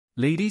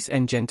Ladies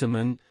and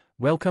gentlemen,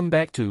 welcome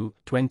back to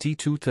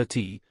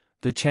 2230,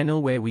 the channel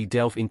where we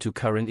delve into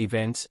current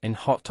events and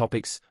hot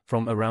topics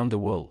from around the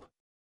world.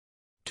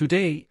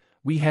 Today,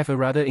 we have a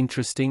rather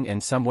interesting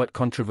and somewhat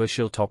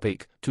controversial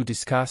topic to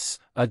discuss: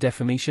 a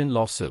defamation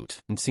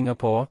lawsuit in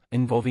Singapore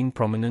involving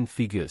prominent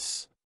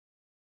figures.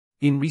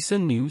 In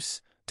recent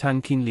news,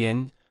 Kin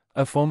Lian,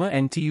 a former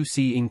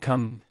NTUC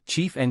Income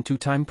chief and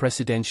two-time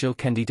presidential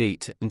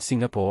candidate in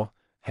Singapore,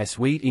 has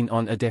weighed in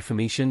on a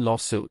defamation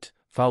lawsuit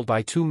filed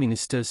by two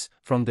ministers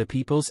from the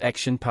People's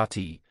Action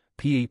Party,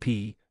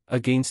 PAP,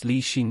 against Lee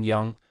Hsien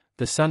Yang,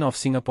 the son of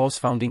Singapore's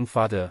founding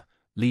father,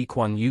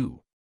 Kuan Yew.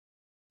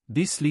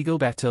 This legal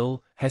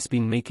battle has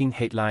been making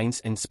headlines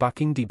and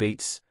sparking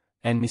debates,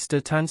 and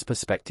Mr. Tan's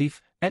perspective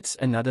adds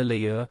another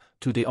layer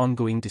to the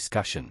ongoing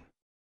discussion.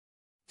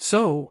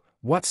 So,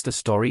 what's the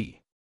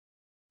story?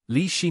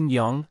 Lee Hsien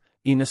Yang,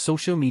 in a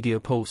social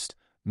media post,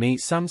 made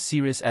some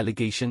serious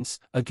allegations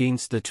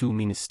against the two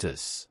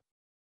ministers.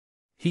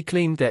 He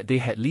claimed that they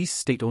had leased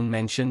state-owned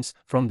mansions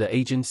from the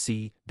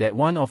agency that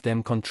one of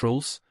them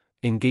controls,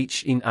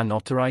 engaged in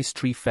unauthorized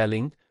tree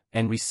felling,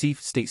 and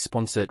received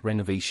state-sponsored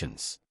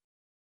renovations.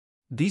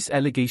 These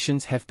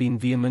allegations have been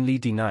vehemently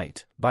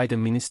denied by the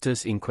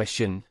ministers in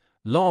question,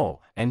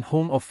 Law and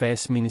Home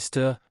Affairs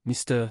Minister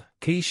Mr.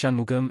 K.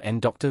 Shanmugam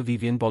and Dr.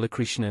 Vivian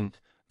Balakrishnan,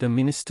 the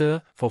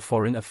Minister for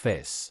Foreign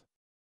Affairs.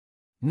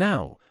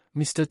 Now,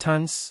 Mr.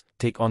 Tan's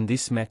take on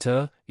this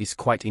matter is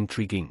quite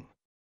intriguing.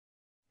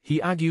 He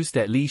argues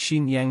that Lee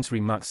Hsien Yang's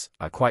remarks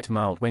are quite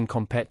mild when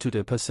compared to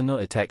the personal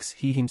attacks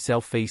he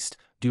himself faced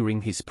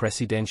during his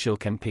presidential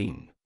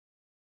campaign.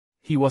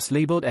 He was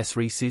labeled as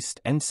racist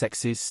and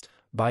sexist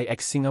by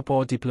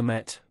ex-Singapore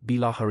diplomat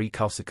Bilahari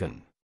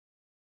Kausikan.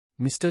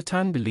 Mr.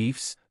 Tan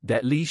believes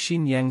that Lee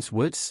Hsien Yang's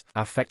words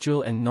are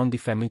factual and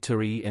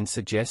non-defamatory and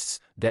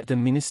suggests that the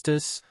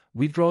ministers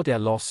withdraw their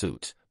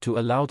lawsuit to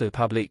allow the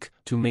public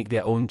to make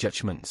their own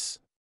judgments.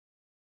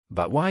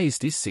 But why is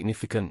this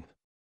significant?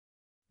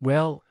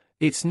 Well,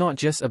 it's not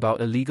just about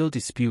a legal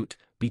dispute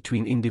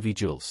between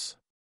individuals.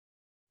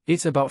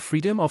 It's about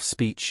freedom of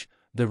speech,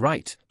 the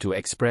right to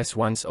express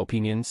one's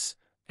opinions,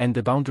 and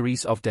the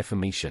boundaries of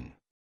defamation.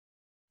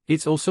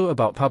 It's also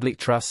about public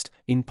trust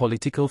in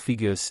political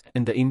figures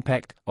and the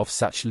impact of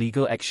such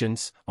legal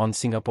actions on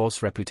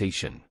Singapore's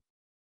reputation.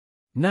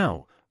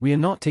 Now, we are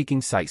not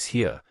taking sides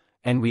here,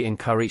 and we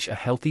encourage a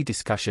healthy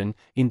discussion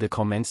in the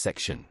comments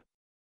section.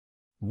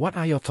 What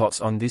are your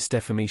thoughts on this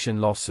defamation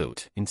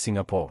lawsuit in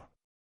Singapore?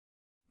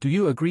 Do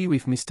you agree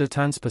with Mr.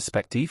 Tan's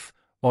perspective,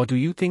 or do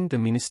you think the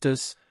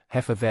ministers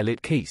have a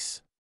valid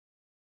case?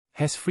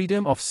 Has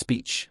freedom of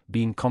speech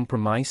been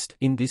compromised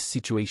in this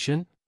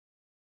situation?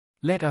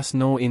 Let us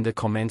know in the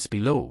comments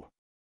below.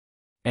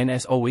 And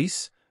as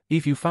always,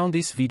 if you found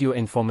this video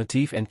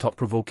informative and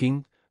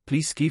thought-provoking,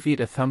 please give it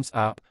a thumbs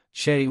up,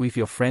 share it with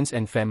your friends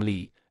and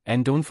family,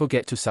 and don't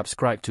forget to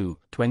subscribe to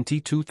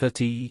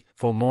 2230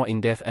 for more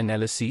in-depth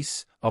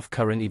analysis of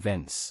current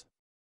events.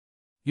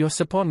 Your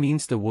support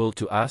means the world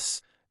to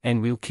us, and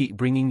we'll keep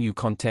bringing you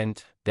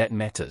content that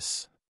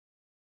matters.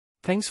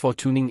 Thanks for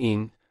tuning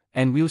in,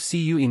 and we'll see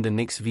you in the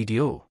next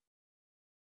video.